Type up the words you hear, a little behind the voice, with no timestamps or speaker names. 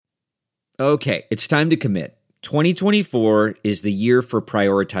Okay, it's time to commit. 2024 is the year for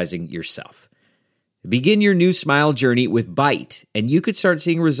prioritizing yourself. Begin your new smile journey with Byte, and you could start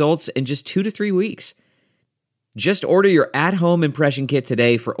seeing results in just 2 to 3 weeks. Just order your at-home impression kit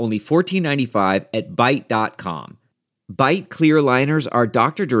today for only $14.95 at Byte.com. Byte clear liners are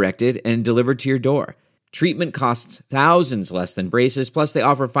doctor-directed and delivered to your door. Treatment costs thousands less than braces, plus they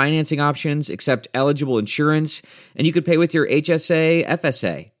offer financing options, accept eligible insurance, and you could pay with your HSA,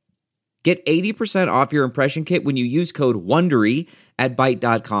 FSA. Get 80% off your impression kit when you use code WONDERY at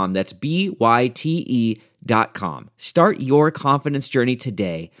Byte.com. That's BYTE.com. Start your confidence journey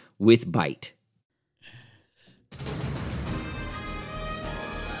today with Byte.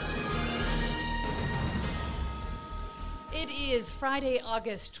 It is Friday,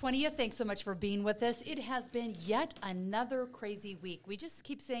 August 20th. Thanks so much for being with us. It has been yet another crazy week. We just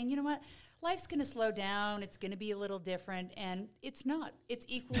keep saying, you know what? Life's going to slow down. It's going to be a little different. And it's not. It's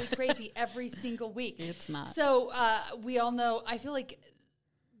equally crazy every single week. It's not. So we all know, I feel like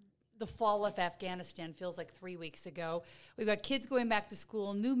the fall of Afghanistan feels like 3 weeks ago. We've got kids going back to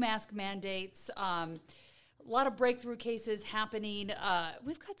school, new mask mandates, a lot of breakthrough cases happening.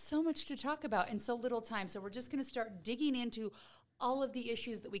 We've got so much to talk about in so little time. So we're just going to start digging into all of the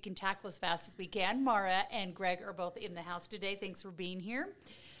issues that we can tackle as fast as we can. Mara and Greg are both in the house today. Thanks for being here.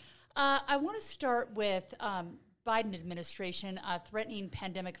 I want to start with Biden administration threatening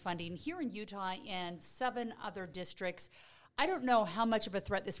pandemic funding here in Utah and 7 other districts. I don't know how much of a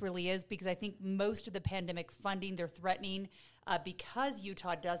threat this really is because I think most of the pandemic funding they're threatening because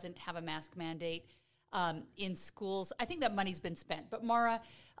Utah doesn't have a mask mandate in schools. I think that money's been spent. But Mara,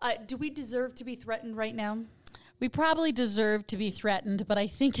 do we deserve to be threatened right now? We probably deserve to be threatened, but I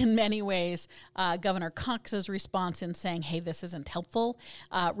think in many ways, Governor Cox's response in saying, hey, this isn't helpful,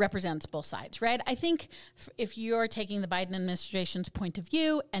 represents both sides, right? I think if you're taking the Biden administration's point of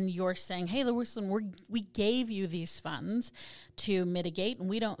view and you're saying, hey, listen, we gave you these funds to mitigate, and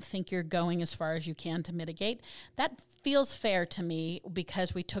we don't think you're going as far as you can to mitigate, that feels fair to me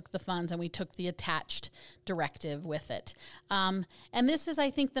because we took the funds and we took the attached directive with it. And this is,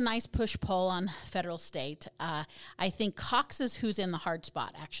 I think, the nice push-pull on federal state. I think Cox is who's in the hard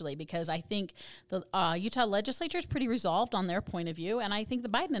spot, actually, because I think the Utah legislature is pretty resolved on their point of view, and I think the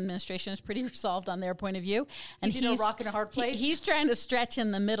Biden administration is pretty resolved on their point of view. And he's in a rock and a hard place. He's trying to stretch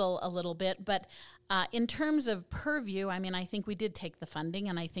in the middle a little bit, but in terms of purview, I mean, I think we did take the funding,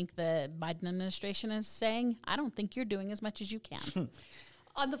 and I think the Biden administration is saying, I don't think you're doing as much as you can.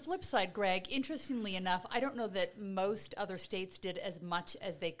 On the flip side, Greg, interestingly enough, I don't know that most other states did as much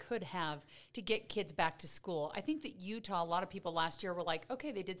as they could have to get kids back to school. I think that Utah, a lot of people last year were like,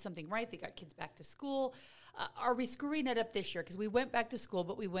 okay, they did something right. They got kids back to school. Are we screwing it up this year? Because we went back to school,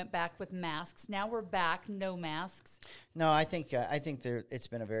 but we went back with masks. Now we're back, no masks. No, I think it's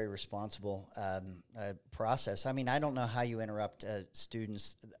been a very responsible process. I mean, I don't know how you interrupt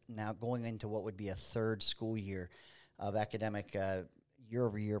students now going into what would be a third school year of academic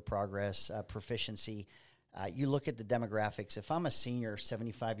year-over-year progress, proficiency. You look at the demographics. If I'm a senior,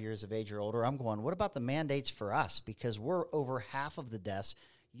 75 years of age or older, I'm going, what about the mandates for us? Because we're over half of the deaths.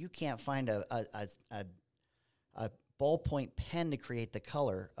 You can't find a ballpoint pen to create the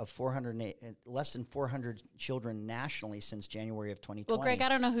color of less than 400 children nationally since January of 2020. Well, Greg, I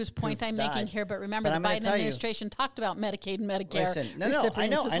don't know whose point I'm making here, but remember the Biden administration talked about Medicaid and Medicare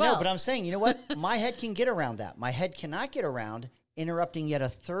recipients as well. I know, but I'm saying, you know what? My head can get around that. My head cannot get around interrupting yet a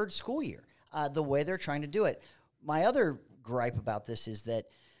third school year, the way they're trying to do it. My other gripe about this is that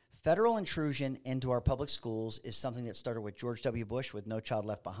federal intrusion into our public schools is something that started with George W. Bush with No Child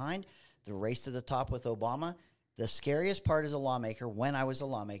Left Behind, the race to the top with Obama. The scariest part as a lawmaker, when I was a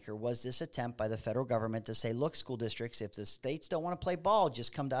lawmaker, was this attempt by the federal government to say, look, school districts, if the states don't want to play ball,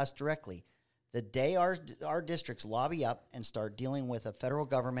 just come to us directly. The day our districts lobby up and start dealing with a federal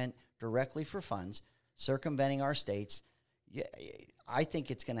government directly for funds, circumventing our states, I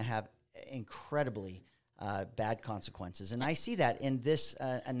think it's going to have incredibly bad consequences. And I see that in this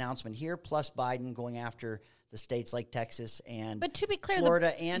announcement here, plus Biden going after the states like Texas and but to be clear,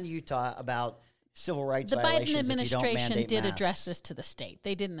 Florida and Utah about civil rights violations. The Biden administration did masks. Address this to the state.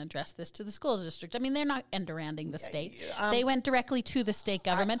 They didn't address this to the school district. I mean, they're not end-arounding the state. They went directly to the state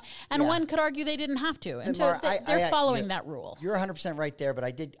government, and one could argue they didn't have to. And so they're following that rule. You're 100% right there, but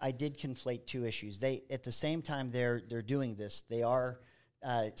I did conflate two issues. They, at the same time they're doing this, they are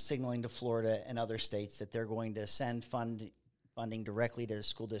signaling to Florida and other states that they're going to send funding directly to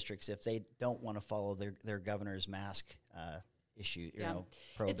school districts if they don't want to follow their governor's mask issue,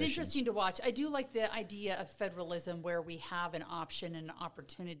 prohibition. It's interesting to watch. I do like the idea of federalism where we have an option and an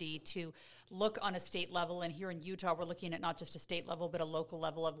opportunity to look on a state level. And here in Utah, we're looking at not just a state level, but a local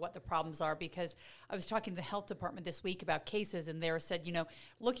level of what the problems are. Because I was talking to the health department this week about cases, and they said,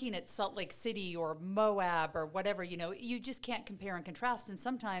 looking at Salt Lake City or Moab or whatever, you just can't compare and contrast. And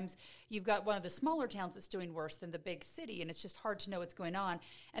sometimes you've got one of the smaller towns that's doing worse than the big city, and it's just hard to know what's going on.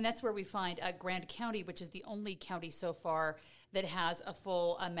 And that's where we find Grand County, which is the only county so far that has a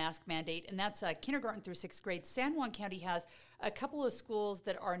full mask mandate, and that's kindergarten through 6th grade. San Juan County has a couple of schools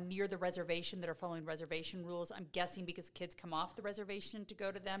that are near the reservation that are following reservation rules, I'm guessing because kids come off the reservation to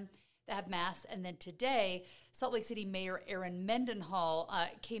go to them that have masks. And then today, Salt Lake City Mayor Erin Mendenhall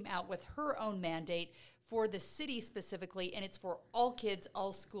came out with her own mandate for the city specifically, and it's for all kids,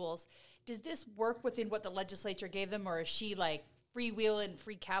 all schools. Does this work within what the legislature gave them, or is she like freewheeling,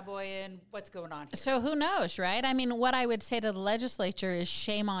 free cowboying? What's going on here? So who knows, right? I mean, what I would say to the legislature is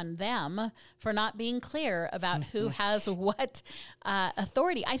shame on them for not being clear about who has what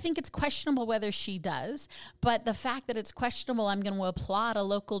authority. I think it's questionable whether she does, but the fact that it's questionable, I'm going to applaud a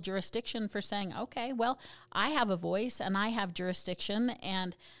local jurisdiction for saying, okay, well, I have a voice and I have jurisdiction,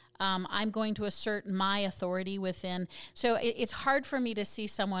 and I'm going to assert my authority within. So it's hard for me to see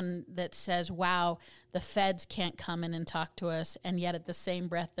someone that says, wow, the feds can't come in and talk to us, and yet at the same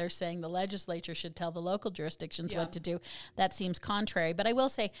breath they're saying the legislature should tell the local jurisdictions what to do. That seems contrary. But I will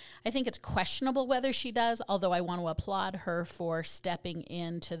say, I think it's questionable whether she does, although I want to applaud her for stepping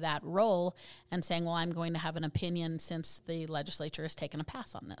into that role and saying, well, I'm going to have an opinion since the legislature has taken a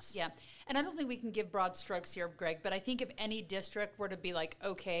pass on this. Yeah, and I don't think we can give broad strokes here, Greg, but I think if any district were to be like,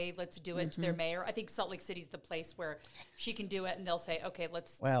 okay, let's do it to their mayor, I think Salt Lake City's the place where she can do it, and they'll say, okay,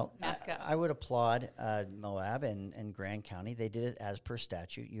 let's mask up. I would applaud Moab and Grand County. They did it as per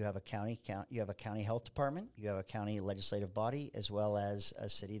statute. You have a county health department, you have a county legislative body, as well as a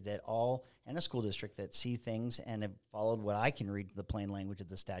city and a school district that see things and have followed what I can read the plain language of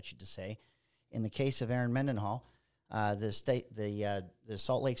the statute to say. In the case of Erin Mendenhall, the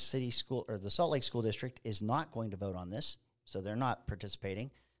Salt Lake City School or the Salt Lake School District is not going to vote on this, so they're not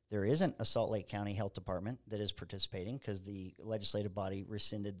participating. There isn't a Salt Lake County Health Department that is participating because the legislative body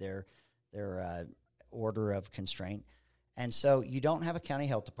rescinded their order of constraint. And so you don't have a county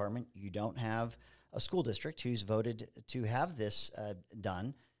health department. You don't have a school district who's voted to have this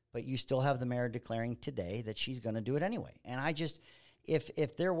done, but you still have the mayor declaring today that she's going to do it anyway. And I just, if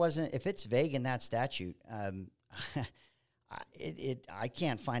it's vague in that statute, I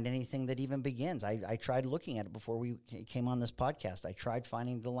can't find anything that even begins. I tried looking at it before we came on this podcast. I tried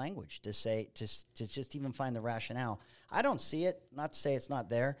finding the language to just even find the rationale. I don't see it. Not to say it's not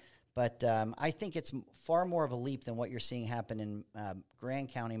there, but I think it's far more of a leap than what you're seeing happen in Grand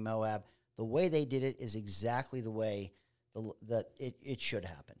County, Moab. The way they did it is exactly the way it should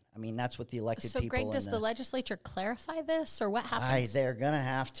happen. I mean, that's what the elected people. So, Greg, does the legislature clarify this, or what happens? They're going to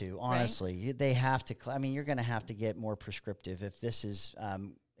have to. Honestly, right? They have to. I mean, you're going to have to get more prescriptive if this is.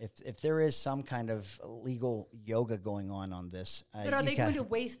 If there is some kind of legal yoga going on this. But are they going to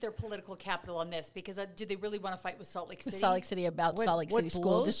waste their political capital on this? Because do they really want to fight with Salt Lake City? Salt Lake City about Salt Lake City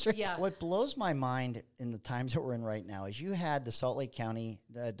School District. Yeah. What blows my mind in the times that we're in right now is you had the Salt Lake County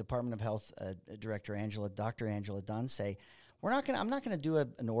Department of Health Director Dr. Angela Dunn say, I'm not going to do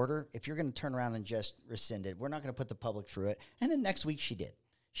an order if you're going to turn around and just rescind it. We're not going to put the public through it. And then next week she did.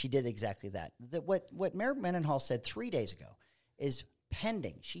 She did exactly that. What Mayor Mendenhall said 3 days ago is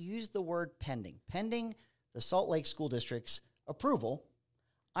pending. She used the word pending. Pending the Salt Lake School District's approval,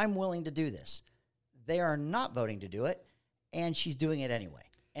 I'm willing to do this. They are not voting to do it, and she's doing it anyway.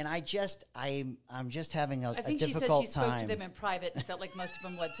 And I'm just having a difficult time. I think she said she spoke to them in private and felt like most of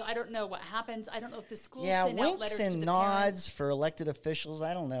them would. So I don't know what happens. I don't know if the schools send out letters to the winks and nods for elected officials.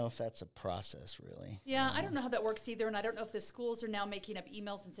 I don't know if that's a process, really. Yeah, I don't know how that works either. And I don't know if the schools are now making up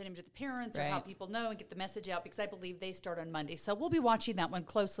emails and sending them to the parents or how people know and get the message out, because I believe they start on Monday. So we'll be watching that one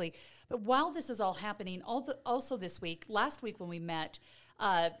closely. But while this is all happening, also this week, last week when we met,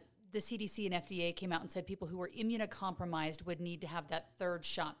 the CDC and FDA came out and said people who were immunocompromised would need to have that third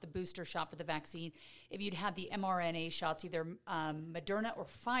shot, the booster shot for the vaccine, if you'd had the mRNA shots, either Moderna or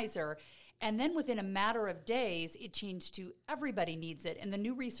Pfizer. And then within a matter of days, it changed to everybody needs it. And the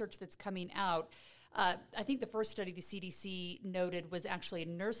new research that's coming out, I think the first study the CDC noted was actually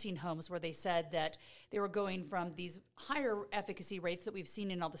in nursing homes, where they said that they were going from these higher efficacy rates that we've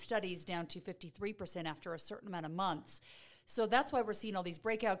seen in all the studies down to 53% after a certain amount of months. So that's why we're seeing all these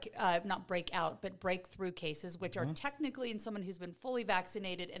breakthrough cases, which are technically in someone who's been fully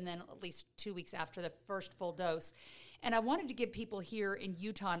vaccinated and then at least 2 weeks after the first full dose. And I wanted to give people here in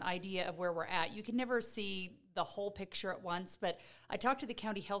Utah an idea of where we're at. You can never see the whole picture at once, but I talked to the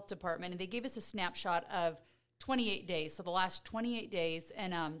county health department, and they gave us a snapshot of 28 days, so the last 28 days.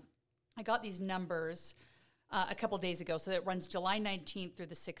 And I got these numbers a couple days ago. So it runs July 19th through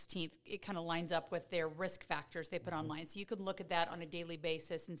the 16th. It kind of lines up with their risk factors they put online. So you can look at that on a daily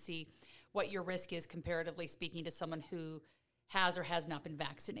basis and see what your risk is comparatively speaking to someone who has or has not been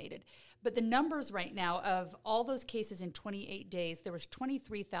vaccinated. But the numbers right now of all those cases in 28 days, there was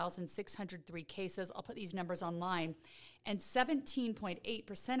 23,603 cases. I'll put these numbers online. And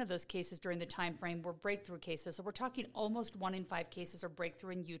 17.8% of those cases during the time frame were breakthrough cases. So we're talking almost 1 in 5 cases are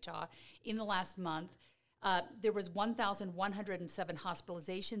breakthrough in Utah in the last month. There was 1,107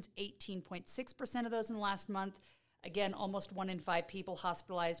 hospitalizations, 18.6% of those in the last month. Again, almost 1 in 5 people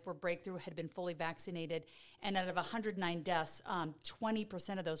hospitalized were breakthrough, had been fully vaccinated. And out of 109 deaths,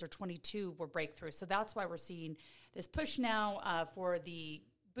 20% of those, or 22, were breakthrough. So that's why we're seeing this push now for the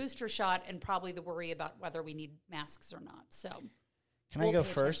booster shot and probably the worry about whether we need masks or not. So can I go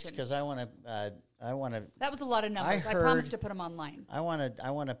first? Because I want to. That was a lot of numbers. I promised to put them online. I want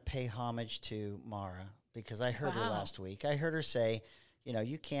to pay homage to Mara because I heard her last week. I heard her say,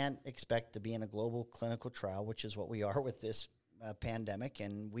 you can't expect to be in a global clinical trial, which is what we are with this pandemic,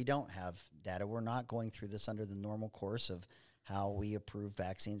 and we don't have data. We're not going through this under the normal course of how we approve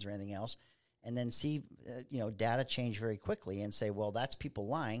vaccines or anything else, and then see, data change very quickly and say, well, that's people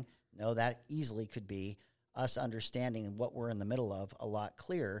lying. No, that easily could be us understanding what we're in the middle of a lot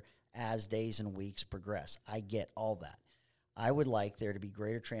clearer as days and weeks progress. I get all that. I would like there to be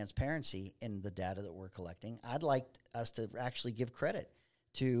greater transparency in the data that we're collecting. I'd like us to actually give credit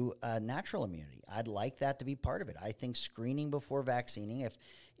to natural immunity. I'd like that to be part of it. I think screening before vaccinating,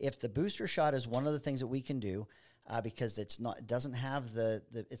 if the booster shot is one of the things that we can do, because it doesn't have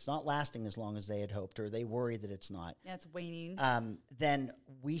it's not lasting as long as they had hoped, or they worry that it's not. Yeah, it's waning. Then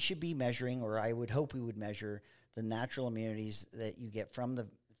we should be measuring, or I would hope we would measure the natural immunities that you get from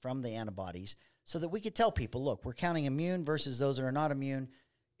the antibodies, so that we could tell people, look, we're counting immune versus those that are not immune.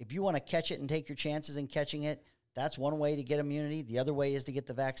 If you want to catch it and take your chances in catching it, that's one way to get immunity. The other way is to get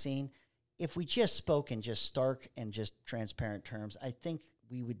the vaccine. If we just spoke in just stark and just transparent terms, I think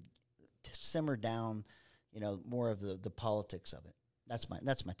we would simmer down, more of the politics of it. That's my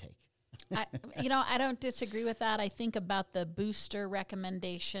take. I don't disagree with that. I think about the booster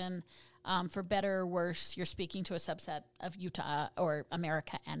recommendation. For better or worse, you're speaking to a subset of Utah or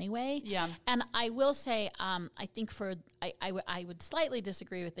America anyway. Yeah. And I will say, I think I would slightly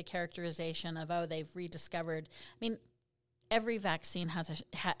disagree with the characterization of, they've rediscovered. I mean, every vaccine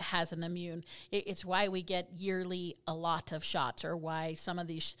has an immune. It's why we get yearly a lot of shots, or why some of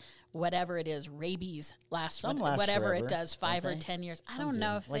these, whatever it is, rabies lasts whatever forever, it does, 5 or 10 years. I don't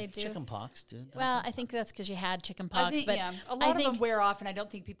know if they do. Chickenpox, dude. Well, I think that's because you had chickenpox. But a lot of them wear off, and I don't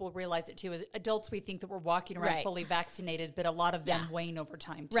think people realize it too. As adults, we think that we're walking around fully vaccinated, but a lot of them wane over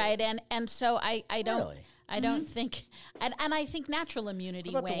time too. Right, and so I don't. Really? I don't think, and I think natural immunity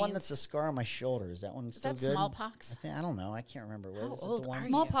What about wanes. the one that's a scar on my shoulder? Is that one still that good? smallpox? I don't know. I can't remember. How old are you?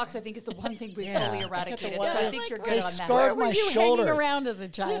 Smallpox, I think, is the one thing we've fully eradicated. one So I that- think you're they good on that. scarred Where were my you shoulder. hanging around as a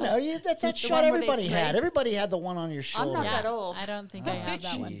child? That's that The shot one where they everybody had. spray? Everybody had the one on your shoulder. not that old. I don't think I have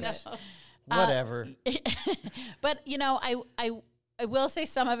that one. Jeez. Whatever. But I will say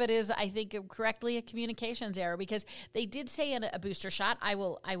some of it is, I think, correctly a communications error, because they did say in a booster shot. I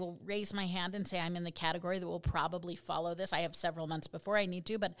will raise my hand and say I'm in the category that will probably follow this. I have several months before I need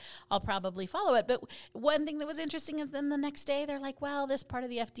to, but I'll probably follow it. But one thing that was interesting is then the next day they're like, well, this part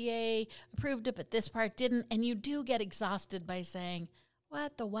of the FDA approved it, but this part didn't. And you do get exhausted by saying,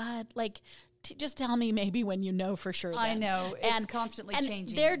 what? Like, just tell me maybe when you know for sure. I then. know. It's constantly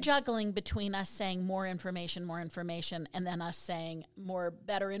changing. They're juggling between us saying more information, and then us saying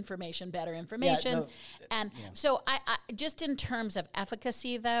better information. So I just in terms of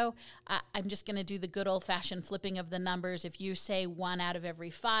efficacy, though, I'm just going to do the good old-fashioned flipping of the numbers. If you say 1 out of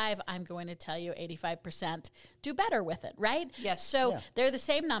every 5, I'm going to tell you 85% do better with it, right? Yes. So they're the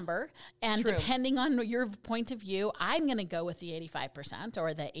same number, and True. depending on your point of view, I'm going to go with the 85%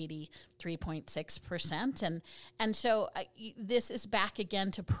 or the 83.6%, and so this is back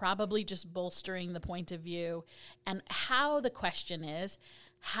again to probably just bolstering the point of view, and how the question is,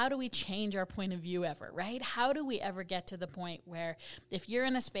 how do we change our point of view ever, right? How do we ever get to the point where if you're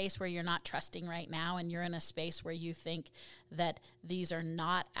in a space where you're not trusting right now, and you're in a space where you think that these are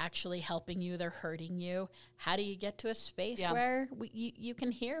not actually helping you, they're hurting you, how do you get to a space where you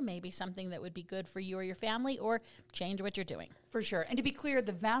can hear maybe something that would be good for you or your family, or change what you're doing? For sure. And to be clear,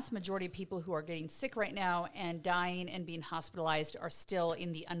 the vast majority of people who are getting sick right now and dying and being hospitalized are still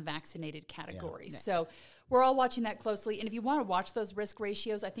in the unvaccinated category. So we're all watching that closely. And if you want to watch those risk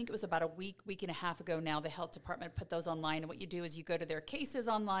ratios, I think it was about a week and a half ago now, the health department put those online. And what you do is you go to their cases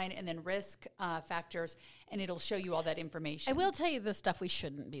online and then risk factors, and it'll show you all that information. I will tell you the stuff we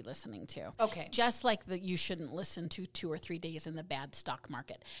shouldn't be listening to. Okay. Just like that you shouldn't listen to 2 or 3 days in the bad stock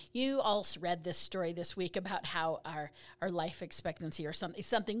market. You also read this story this week about how our life expectancy or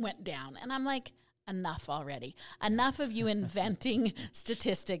something went down. And I'm like, enough already. Enough of you inventing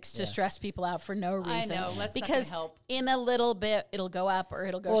statistics to stress people out for no reason. I know. That's because not gonna help. In a little bit, it'll go up or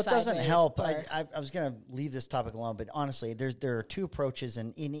it'll go Well, it sideways. doesn't help. or- I was going to leave this topic alone, but honestly, there are two approaches,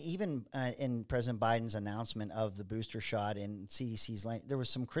 and even in President Biden's announcement of the booster shot in CDC's line, there was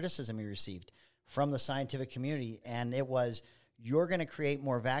some criticism he received from the scientific community, and it was, you're going to create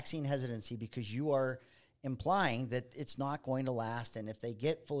more vaccine hesitancy because you are implying that it's not going to last, and if they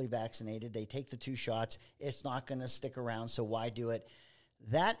get fully vaccinated, they take the 2 shots, it's not going to stick around, so why do it?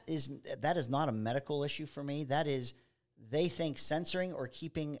 That is not a medical issue for me. That is, they think censoring or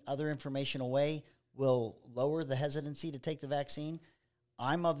keeping other information away will lower the hesitancy to take the vaccine.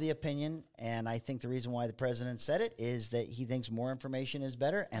 I'm of the opinion, and I think the reason why the president said it is that he thinks more information is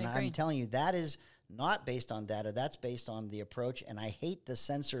better, and I agree. I'm telling you, that is not based on data, that's based on the approach, and I hate the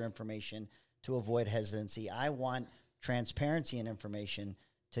censor information to avoid hesitancy. I want transparency in information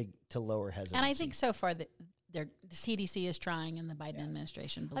to lower hesitancy. And I think so far that the CDC is trying and the Biden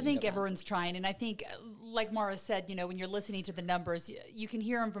administration I believes think that. everyone's trying. And I think, like Mara said, when you're listening to the numbers, you can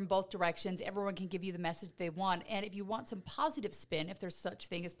hear them from both directions. Everyone can give you the message they want. And if you want some positive spin, if there's such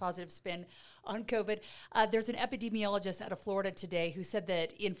thing as positive spin on COVID, there's an epidemiologist out of Florida today who said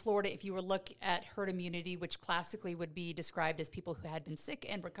that in Florida, if you were to look at herd immunity, which classically would be described as people who had been sick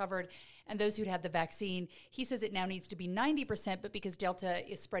and recovered, and those who'd had the vaccine, he says it now needs to be 90%, but because Delta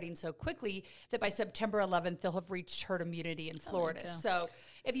is spreading so quickly that by September 11th, they'll have reached herd immunity in Florida. So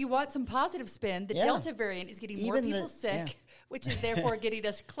if you want some positive spin, the Delta variant is getting more Even people sick, which is therefore getting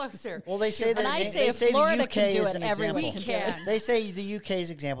us closer. Well, they say that And I they say if say Florida the UK can do is it, an everyone example. can do it. They say the UK's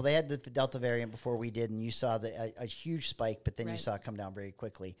example. They had the Delta variant before we did, and you saw a huge spike, but then you Right. saw it come down very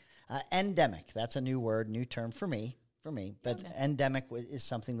quickly. Endemic. That's a new word, new term for me. But endemic is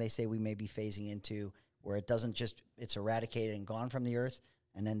something they say we may be phasing into, where it doesn't just it's eradicated and gone from the earth.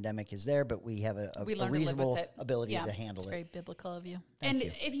 An endemic is there, but we have a We learn to live reasonable with it. ability Yeah. to handle It's it. very biblical of you. And you.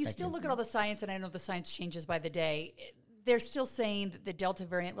 if you still look at all the science, and I know the science changes by the day, they're still saying that the Delta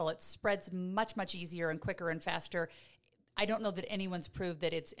variant, well, it spreads much, much easier and quicker and faster. I don't know that anyone's proved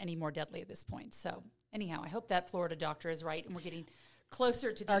that it's any more deadly at this point. So anyhow, I hope that Florida doctor is right, and we're getting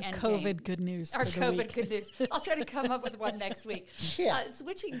closer to the Our end COVID game. good news Our for the COVID week. good news. I'll try to come up with one next week. Yeah.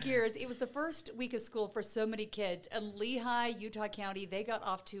 Switching gears, it was the first week of school for so many kids. And Lehigh, Utah County, they got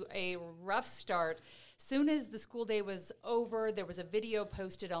off to a rough start. Soon as the school day was over, there was a video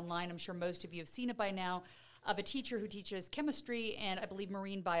posted online. I'm sure most of you have seen it by now, of a teacher who teaches chemistry and I believe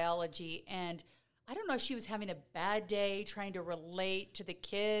marine biology. And I don't know if she was having a bad day trying to relate to the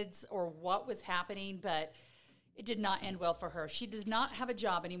kids or what was happening, but it did not end well for her. She does not have a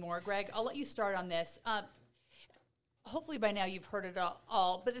job anymore. Greg, I'll let you start on this. Hopefully by now you've heard it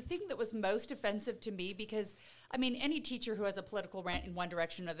all. But the thing that was most offensive to me, because, I mean, any teacher who has a political rant in one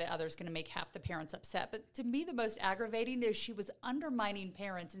direction or the other is going to make half the parents upset. But to me, the most aggravating is she was undermining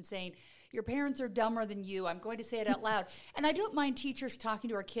parents and saying, your parents are dumber than you. I'm going to say it out loud. And I don't mind teachers talking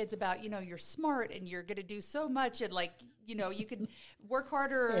to our kids about, you're smart and you're going to do so much. And you can work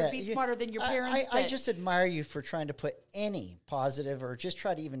harder or be smarter than your parents. I just admire you for trying to put any positive or just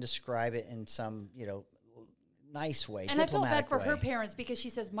try to even describe it in some, nice way, and I felt bad diplomatic for way. her parents because she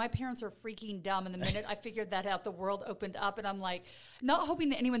says, my parents are freaking dumb. And the minute I figured that out, the world opened up. And I'm like, not hoping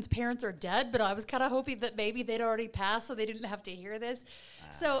that anyone's parents are dead, but I was kind of hoping that maybe they'd already passed so they didn't have to hear this.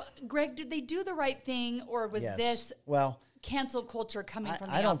 So, Greg, did they do the right thing, or was Yes. this Well, cancel culture coming from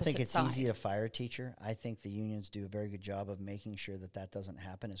the I don't opposite think it's side? easy to fire a teacher. I think the unions do a very good job of making sure that doesn't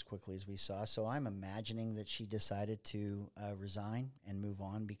happen as quickly as we saw. So I'm imagining that she decided to resign and move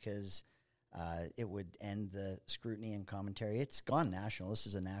on because it would end the scrutiny and commentary. It's gone national. This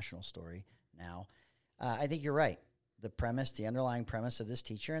is a national story now. I think you're right. The underlying premise of this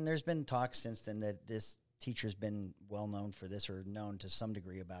teacher, and there's been talk since then that this teacher's been well known for this or known to some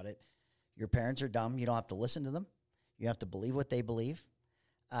degree about it. Your parents are dumb. You don't have to listen to them. You have to believe what they believe.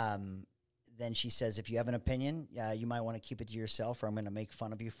 Then she says, if you have an opinion, you might want to keep it to yourself or I'm going to make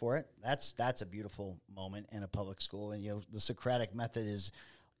fun of you for it. That's a beautiful moment in a public school. And, the Socratic method is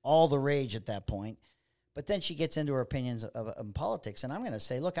all the rage at that point. But then she gets into her opinions of politics. And I'm going to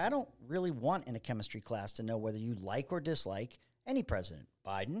say, look, I don't really want in a chemistry class to know whether you like or dislike any president.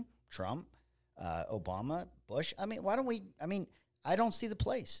 Biden, Trump, Obama, Bush. I don't see the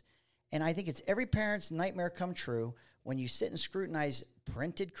place. And I think it's every parent's nightmare come true when you sit and scrutinize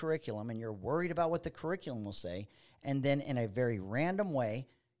printed curriculum and you're worried about what the curriculum will say. And then in a very random way,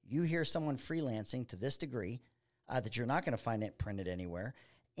 you hear someone freelancing to this degree that you're not going to find it printed anywhere.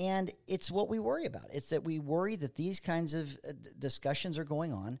 And it's what we worry about. It's that we worry that these kinds of discussions are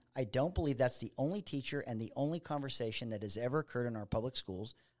going on. I don't believe that's the only teacher and the only conversation that has ever occurred in our public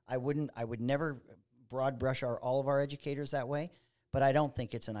schools. I would never broad brush all of our educators that way, but I don't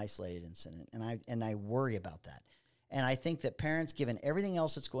think it's an isolated incident. And I worry about that. And I think that parents, given everything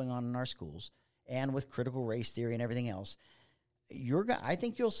else that's going on in our schools and with critical race theory and everything else, I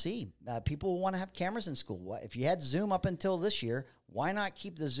think you'll see people will want to have cameras in school. If you had Zoom up until this year, why not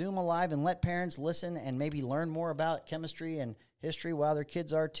keep the Zoom alive and let parents listen and maybe learn more about chemistry and history while their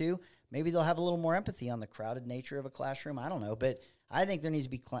kids are too? Maybe they'll have a little more empathy on the crowded nature of a classroom. I don't know, but I think there needs to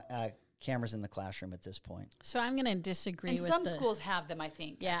be cameras in the classroom at this point. So I'm going to disagree and with some schools have them, I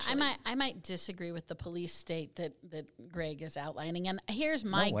think. Yeah, actually. I might disagree with the police state that Greg is outlining. And here's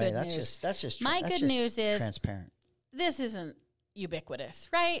my good news. That's just news is transparent. This isn't ubiquitous,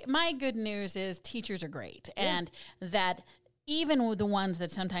 right? My good news is teachers are great, and that even with the ones that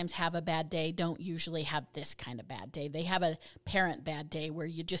sometimes have a bad day don't usually have this kind of bad day. They have a parent bad day where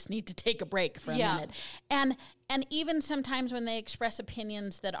you just need to take a break for a minute. And even sometimes when they express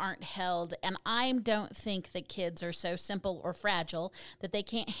opinions that aren't held, and I don't think that kids are so simple or fragile that they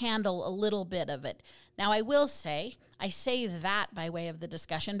can't handle a little bit of it. Now, I will say, I say that by way of the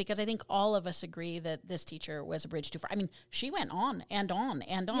discussion because I think all of us agree that this teacher was a bridge too far. I mean, she went on and on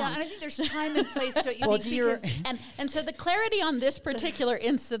and on. Yeah, and I think there's time and place to you because and so the clarity on this particular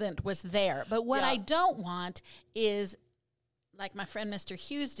incident was there. But what I don't want is, like my friend Mr.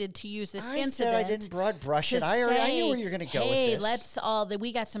 Hughes did, to use this incident. Said I didn't broad brush it. I knew where you're going to go with this.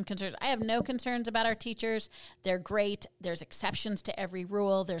 We got some concerns. I have no concerns about our teachers. They're great. There's exceptions to every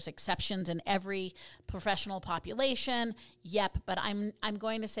rule. There's exceptions in every professional population. Yep, but I'm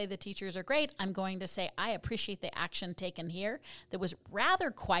going to say the teachers are great. I'm going to say I appreciate the action taken here that was rather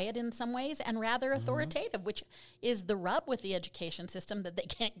quiet in some ways and rather authoritative, which is the rub with the education system, that they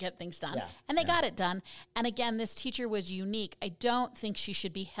can't get things done. Yeah. And they got it done. And again, this teacher was unique. I don't think she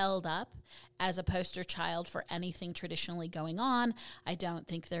should be held up as a poster child for anything traditionally going on. I don't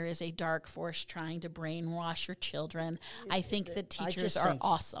think there is a dark force trying to brainwash your children. I think that teachers are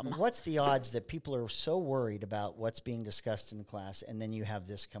awesome. What's the odds that people are so worried about what's being discussed in the class, and then you have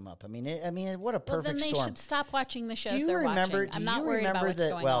this come up? I mean, what a perfect storm. Well, then they should stop watching the shows they're watching. I'm not worried about what's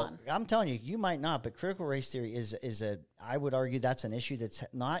going on. I'm telling you, you might not, but critical race theory is a, I would argue that's an issue that's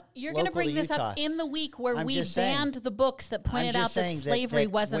not You're going to bring this up in the week where we banned the books that pointed out that slavery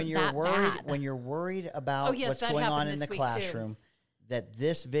wasn't that bad. When you're worried about what's going on in the classroom, that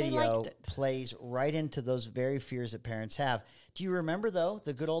this video plays right into those very fears that parents have. Do you remember, though,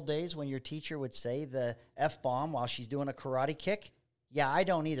 the good old days when your teacher would say the F-bomb while she's doing a karate kick? Yeah, I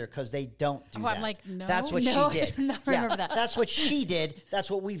don't either, because they don't do that. I'm like, no. That's what she did. I remember that. That's what she did.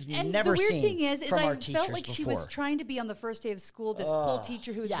 That's what we've never seen. And the weird thing is from I our teachers felt like she before. was trying to be on the first day of school, this cool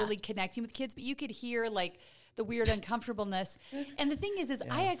teacher who was really connecting with kids, but you could hear like the weird uncomfortableness. And the thing is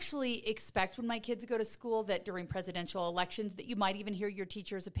I actually expect when my kids go to school that during presidential elections that you might even hear your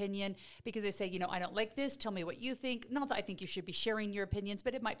teacher's opinion, because they say, I don't like this, tell me what you think. Not that I think you should be sharing your opinions,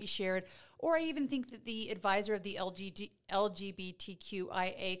 but it might be shared. Or I even think that the advisor of the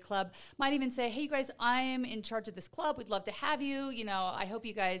LGBTQIA club might even say, hey, you guys, I'm in charge of this club. We'd love to have you. I hope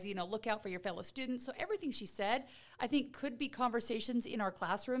you guys, look out for your fellow students. So everything she said, I think could be conversations in our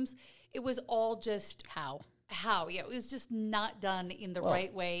classrooms. It was all just it was just not done in the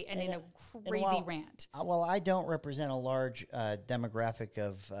right way and in a crazy rant. Well, I don't represent a large demographic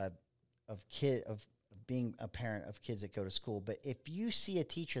of being a parent of kids that go to school, but if you see a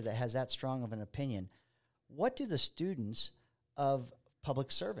teacher that has that strong of an opinion, what do the students of public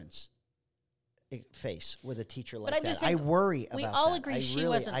servants face with a teacher like that? Just saying, I worry about that. We all agree she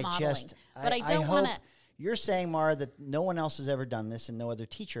wasn't modeling, but I don't want to. You're saying, Mara, that no one else has ever done this and no other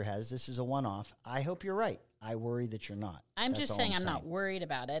teacher has. This is a one-off. I hope you're right. I worry that you're not. I'm just saying I'm not worried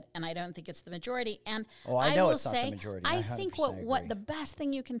about it, and I don't think it's the majority. And I know it's not the majority. I think what the best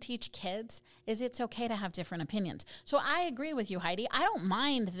thing you can teach kids is it's okay to have different opinions. So I agree with you, Heidi. I don't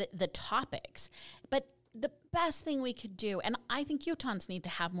mind the topics, but the best thing we could do, and I think Utahns need to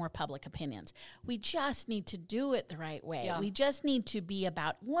have more public opinions. We just need to do it the right way. Yeah. We just need to be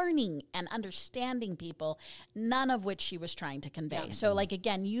about learning and understanding people, none of which she was trying to convey. Yeah. So,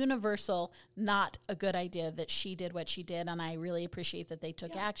 again, universal, not a good idea that she did what she did, and I really appreciate that they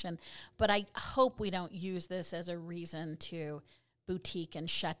took action. But I hope we don't use this as a reason to boutique and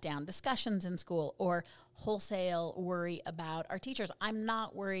shut down discussions in school or wholesale worry about our teachers. I'm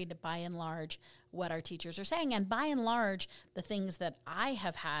not worried by and large what our teachers are saying. And by and large, the things that I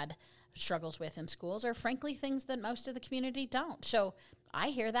have had struggles with in schools are frankly things that most of the community don't. So I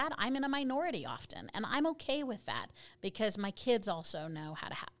hear that. I'm in a minority often, and I'm okay with that because my kids also know how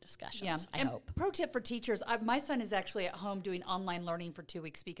to have discussions, I hope. Pro tip for teachers, my son is actually at home doing online learning for 2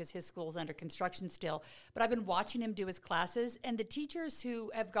 weeks because his school is under construction still, but I've been watching him do his classes, and the teachers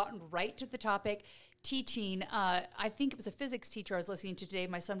who have gotten right to the topic, teaching, I think it was a physics teacher I was listening to today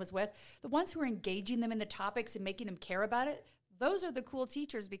my son was with, the ones who are engaging them in the topics and making them care about it, those are the cool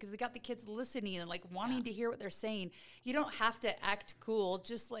teachers because they got the kids listening and like wanting to hear what they're saying. You don't have to act cool,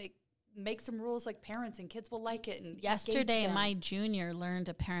 just like make some rules like parents and kids will like it. And yesterday, my junior learned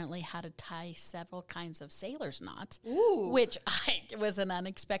apparently how to tie several kinds of sailor's knots, Ooh. Which was an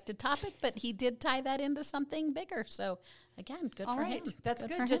unexpected topic, but he did tie that into something bigger. So again, good for him. That's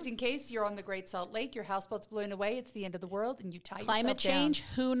good. Just in case you're on the Great Salt Lake, your houseboat's blowing away, it's the end of the world, and you tie climate change,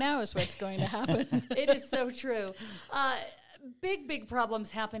 yourself down. Who knows what's going to happen? It is so true. Big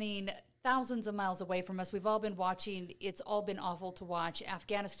problems happening thousands of miles away from us. We've all been watching. It's all been awful to watch.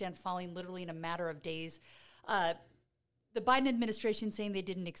 Afghanistan falling literally in a matter of days. The Biden administration saying they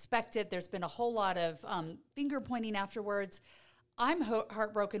didn't expect it. There's been a whole lot of finger pointing afterwards. I'm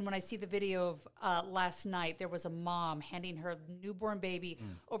heartbroken when I see the video of last night. There was a mom handing her newborn baby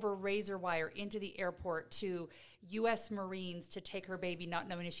over razor wire into the airport to U.S. Marines to take her baby, not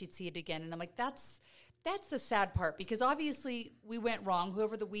knowing if she'd see it again. And I'm like, that's the sad part because obviously we went wrong.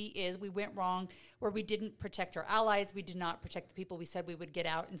 Whoever the we is, we went wrong where we didn't protect our allies. We did not protect the people we said we would get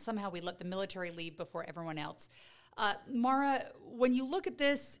out. And somehow we let the military leave before everyone else. Mara, when you look at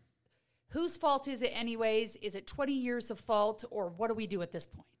this, whose fault is it anyways? Is it 20 years of fault or what do we do at this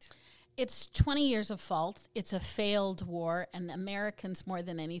point? It's 20 years of fault. It's a failed war, and Americans more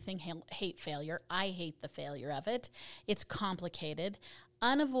than anything hate failure. I hate the failure of it. It's complicated.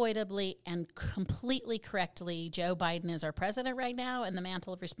 Unavoidably and completely correctly, Joe Biden is our president right now, and the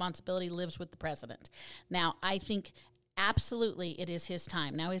mantle of responsibility lives with the president. Now, I think absolutely it is his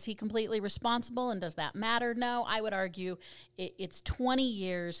time. Now, is he completely responsible, and does that matter? No, I would argue it's 20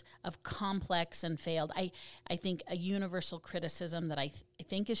 years of complex and failed. I think a universal criticism that I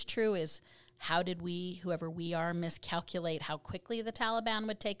think is true is how did we, whoever we are, miscalculate how quickly the Taliban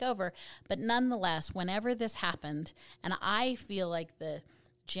would take over? But nonetheless, whenever this happened, and I feel like the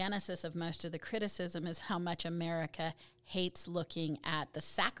genesis of most of the criticism is how much America hates looking at the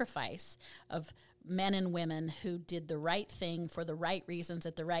sacrifice of men and women who did the right thing for the right reasons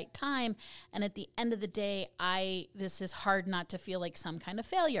at the right time. And at the end of the day, this is hard not to feel like some kind of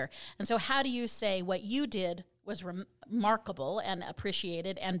failure. And so how do you say what you did was remarkable and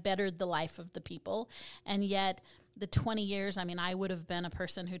appreciated and bettered the life of the people, and yet the 20 years, I mean, I would have been a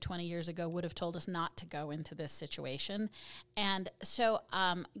person who 20 years ago would have told us not to go into this situation. And so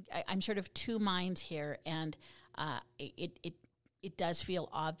I'm sort of two minds here, and it does feel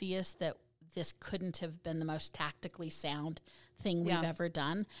obvious that this couldn't have been the most tactically sound thing we've ever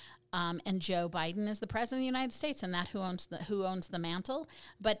done. And Joe Biden is the president of the United States, and that who owns the mantle.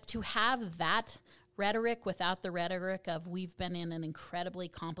 But to have that rhetoric without the rhetoric of we've been in an incredibly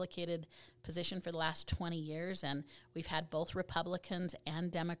complicated position for the last 20 years, and we've had both Republicans and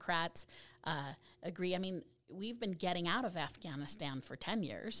Democrats agree. I mean, we've been getting out of Afghanistan for 10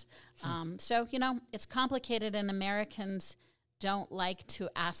 years. So, it's complicated, and Americans don't like to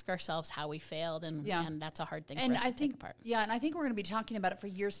ask ourselves how we failed, and that's a hard thing for us to take apart. Yeah, and I think we're going to be talking about it for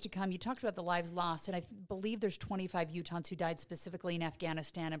years to come. You talked about the lives lost, and I believe there's 25 Utahns who died specifically in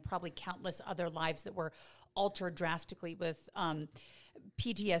Afghanistan, and probably countless other lives that were altered drastically with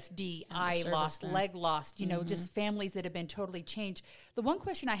PTSD, eye lost, leg lost, just families that have been totally changed. The one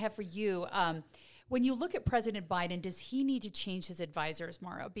question I have for you, when you look at President Biden, does he need to change his advisors,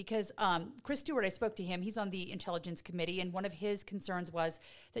 Mara? Because Chris Stewart, I spoke to him. He's on the Intelligence Committee, and one of his concerns was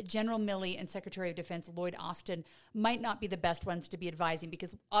that General Milley and Secretary of Defense Lloyd Austin might not be the best ones to be advising,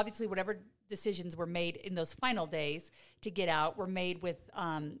 because obviously whatever decisions were made in those final days to get out were made with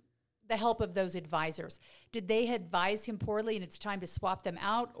the help of those advisors. Did they advise him poorly and it's time to swap them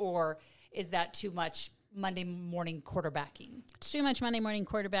out, or is that too much Monday morning quarterbacking? It's too much Monday morning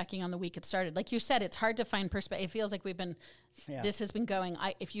quarterbacking on the week it started. Like you said, it's hard to find perspective. It feels like this has been going.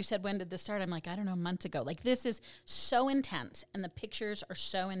 If you said, when did this start? I'm like, I don't know, months ago. Like, this is so intense, and the pictures are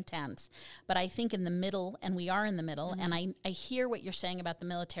so intense. But I think in the middle, and we are in the middle, and I hear what you're saying about the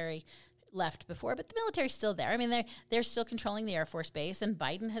military left before, but the military's still there. I mean, they're still controlling the Air Force Base, and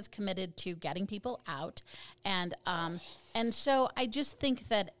Biden has committed to getting people out. And so I just think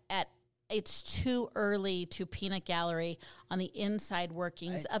that it's too early to peanut gallery on the inside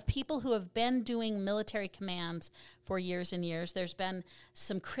workings of people who have been doing military commands for years and years. There's been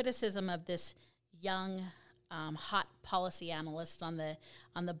some criticism of this young, hot policy analyst on the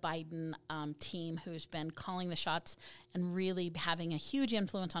Biden team who's been calling the shots and really having a huge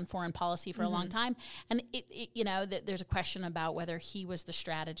influence on foreign policy for a long time. And there's a question about whether he was the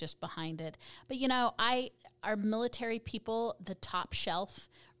strategist behind it. But our military people, the top shelf,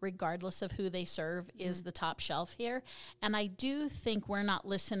 regardless of who they serve, is the top shelf here. And I do think we're not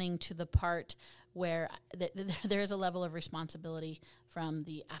listening to the part where there is a level of responsibility from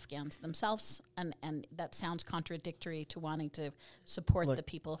the Afghans themselves, and that sounds contradictory to wanting to support the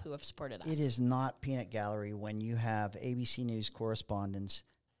people who have supported us. It is not peanut gallery when you have ABC News correspondents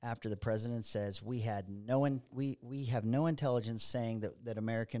after the president says we have no intelligence saying that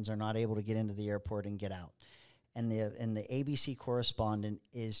Americans are not able to get into the airport and get out, and the ABC correspondent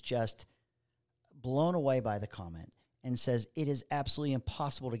is just blown away by the comment and says it is absolutely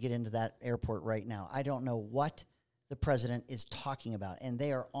impossible to get into that airport right now. I don't know what the president is talking about, and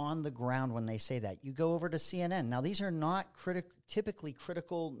they are on the ground when they say that. You go over to CNN. Now, these are not typically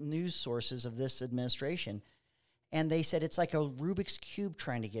critical news sources of this administration, and they said it's like a Rubik's Cube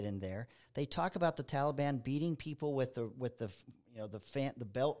trying to get in there. They talk about the Taliban beating people with the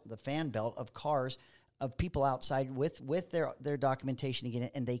fan belt of cars of people outside with their documentation to get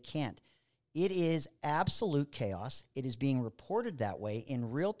in, and they can't. It is absolute chaos. It is being reported that way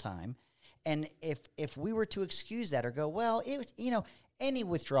in real time. And if we were to excuse that or go, well, any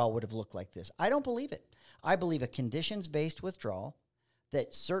withdrawal would have looked like this. I don't believe it. I believe a conditions-based withdrawal,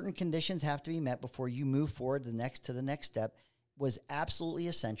 that certain conditions have to be met before you move forward to the next step, was absolutely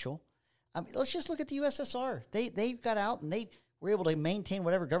essential. Let's just look at the USSR. They got out and they were able to maintain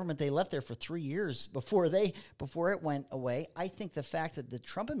whatever government they left there for 3 years before it went away. I think the fact that the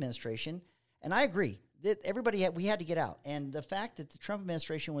Trump administration, and I agree that we had to get out, and the fact that the Trump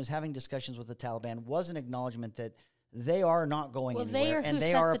administration was having discussions with the Taliban was an acknowledgement that they are not going anywhere. Well,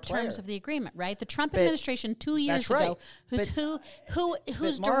 they are who set the terms of the agreement, right? The Trump administration 2 years ago,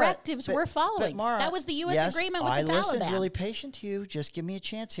 whose directives we're following. Mara, that was the U.S. agreement with the Taliban. I listened really patient to you. Just give me a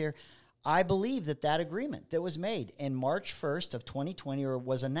chance here. I believe that agreement that was made in March 1st of 2020, or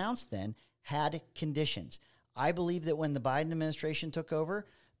was announced then, had conditions. I believe that when the Biden administration took over,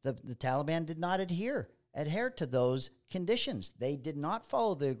 the Taliban did not adhere to those conditions. They did not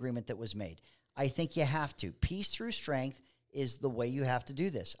follow the agreement that was made. I think you have to. Peace through strength is the way you have to do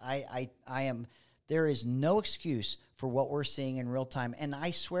this. There is no excuse for what we're seeing in real time. And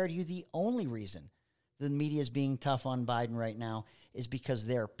I swear to you, the only reason the media is being tough on Biden right now is because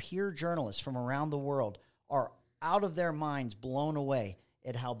their peer journalists from around the world are out of their minds, blown away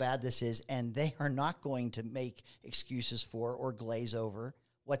at how bad this is. And they are not going to make excuses for or glaze over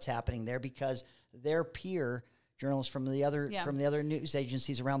what's happening there, because their peer journalists from the other news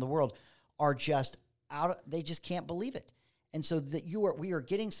agencies around the world are just out. They just can't believe it. And so we are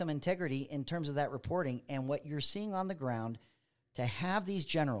getting some integrity in terms of that reporting, and what you're seeing on the ground, to have these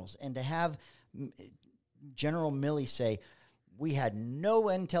generals and to have General Milley say, we had no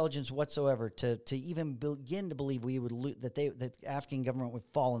intelligence whatsoever to even begin to believe that the Afghan government would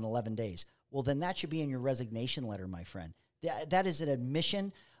fall in 11 days. Well, then that should be in your resignation letter, my friend. That is an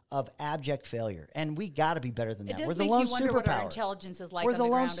admission of abject failure, and we got to be better than that. It does We're the make lone you wonder what our superpower. intelligence is like. We're on the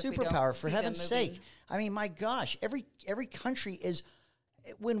lone ground if we don't superpower, for see heaven's them sake. moving. I mean, my gosh, every country is.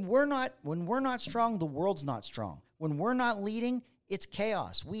 When we're not strong, the world's not strong. When we're not leading, it's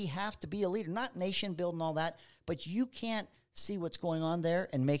chaos. We have to be a leader, not nation building all that, but you can't see what's going on there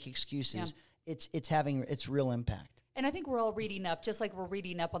and make excuses. Yeah. It's having its real impact. And I think we're all reading up, just like we're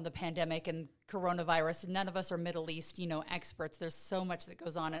reading up on the pandemic and coronavirus. None of us are Middle East, experts. There's so much that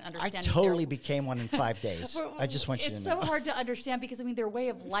goes on in understanding. I totally became one in 5 days. I just want you to know. It's so hard to understand because, their way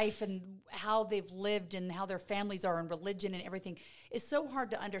of life and how they've lived and how their families are and religion and everything is so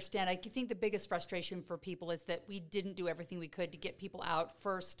hard to understand. I think the biggest frustration for people is that we didn't do everything we could to get people out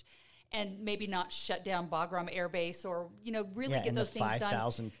first, and maybe not shut down Bagram Air Base, or, really get those things done.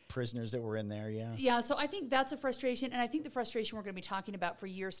 5,000 prisoners that were in there, Yeah, so I think that's a frustration, and I think the frustration we're going to be talking about for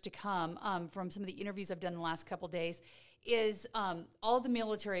years to come, from some of the interviews I've done in the last couple of days, is all the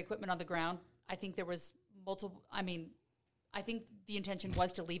military equipment on the ground. I think there was multiple, I think the intention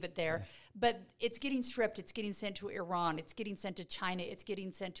was to leave it there, but it's getting stripped. It's getting sent to Iran. It's getting sent to China. It's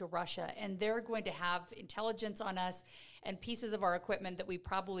getting sent to Russia, and they're going to have intelligence on us, and pieces of our equipment that we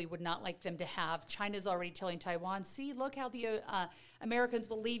probably would not like them to have. China's already telling Taiwan, see, look how the Americans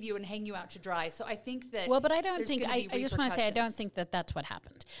will leave you and hang you out to dry. So I think that but I don't there's think gonna be I just want to say I don't repercussions. think that that's what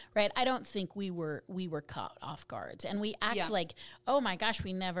happened, right? I don't think we were caught off guard, and we act like, oh my gosh,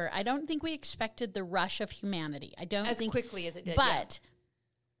 we never. I don't think we expected the rush of humanity. I don't as think quickly as it did. but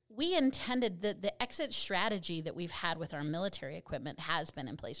we intended that the exit strategy that we've had with our military equipment has been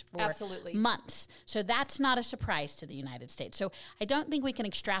in place for Absolutely. months. So that's not a surprise to the United States. So I don't think we can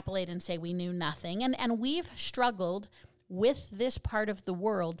extrapolate and say we knew nothing. And we've struggled with this part of the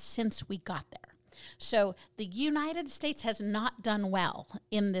world since we got there. So the United States has not done well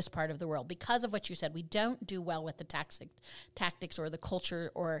in this part of the world because of what you said. We don't do well with the tactics or the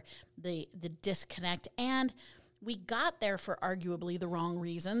culture or the disconnect. And we got there for arguably the wrong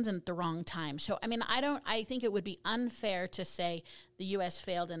reasons and at the wrong time. So, I mean, I think it would be unfair to say the U.S.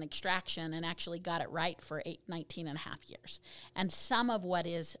 failed in extraction and actually got it right for 19 and a half years. And some of what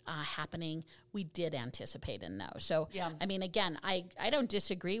is happening, we did anticipate and know. So, I mean, again, I don't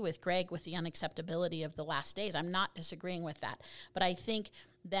disagree with Greg with the unacceptability of the last days. I'm not disagreeing with that. But I think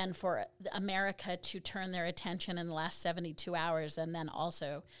then for America to turn their attention in the last 72 hours and then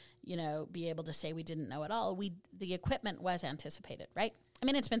also be able to say we didn't know at all. The equipment was anticipated, right? I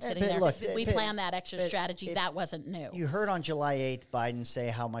mean, it's been sitting there. Look, we planned that extra strategy. That wasn't new. You heard on July 8th Biden say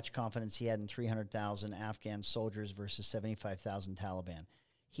how much confidence he had in 300,000 Afghan soldiers versus 75,000 Taliban.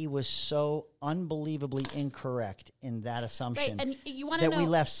 He was so unbelievably incorrect in that assumption. Right, and you want to know that we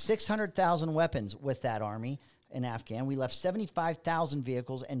left 600,000 weapons with that army in Afghan. We left 75,000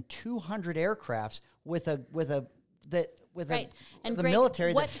 vehicles and 200 aircrafts with the Greg,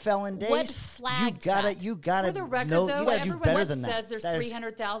 military that fell in days. What flagged you gotta For the record, know, though, you gotta do everyone better than that. says there's That is-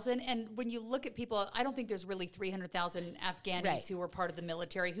 300,000, and when you look at people, I don't think there's really 300,000 Afghanis Right. who were part of the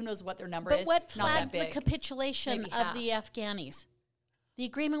military. Who knows what their number But is? what Not that flagged the big. capitulation Maybe of the Afghanis? The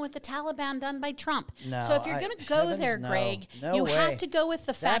agreement with the Taliban done by Trump. No, so if you're going to go heavens there, no. Greg, No you way. have to go with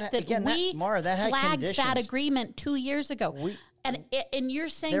the fact that again, we Mara, that had flagged that conditions. agreement 2 years ago. And you're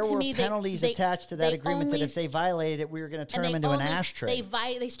saying There to were me penalties they attached to that they agreement that only- if they violated it, we were going to turn and them they into an only- ashtray.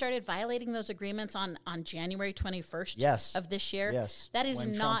 They started violating those agreements on January 21st Yes. of this year. Yes. That is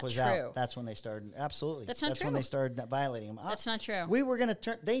When not Trump was true. out, that's when they started. Absolutely. That's not when true. they started violating them. That's not true. We were going to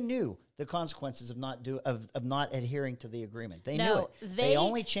turn. They knew the consequences of not adhering to the agreement. They knew it. They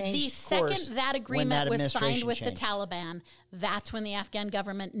only changed the course second that when agreement was signed administration with changed. the Taliban. That's when the Afghan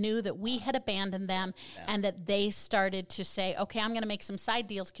government knew that we had abandoned them, and that they started to say, "Okay, I'm going to make some side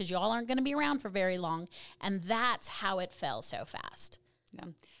deals because you all aren't going to be around for very long," and that's how it fell so fast. Yeah.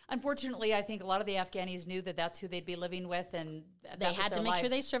 Unfortunately, I think a lot of the Afghanis knew that that's who they'd be living with, and They had to make sure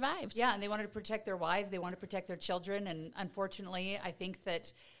they survived. Yeah, and they wanted to protect their wives. They wanted to protect their children, and unfortunately, I think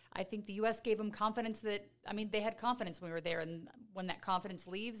the U.S. gave them confidence that, they had confidence when we were there, and when that confidence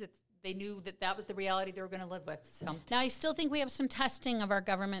leaves, they knew that was the reality they were going to live with. So Now, I still think we have some testing of our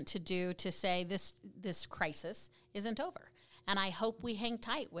government to do to say this crisis isn't over. And I hope we hang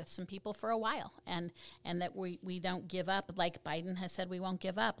tight with some people for a while, and that we don't give up. Like Biden has said, we won't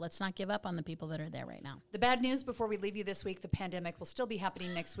give up. Let's not give up on the people that are there right now. the bad news before we leave you this week, the pandemic will still be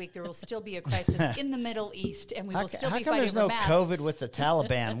happening next week. There will still be a crisis in the Middle East, and we will still How be come fighting there's no over masks. COVID with the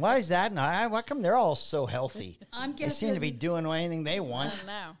Taliban? Why is that? Why come they're all so healthy? I'm They seem to be guessing- doing anything they want.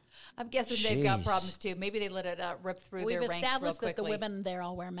 No. I'm guessing they've got Jeez. problems too. Maybe they let it rip through We've their ranks real established that the quickly. women there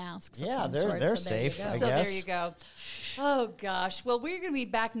all wear masks. of Yeah, some they're sort, they're so there you safe. go. I So guess. there you go. Oh gosh. Well, we're going to be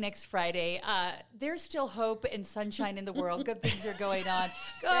back next Friday. There's still hope and sunshine in the world. Good things are going on.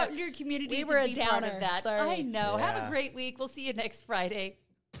 Go out in your communities We were and a be part downer. of that. Sorry. I know. Have Yeah. a great week. We'll see you next Friday.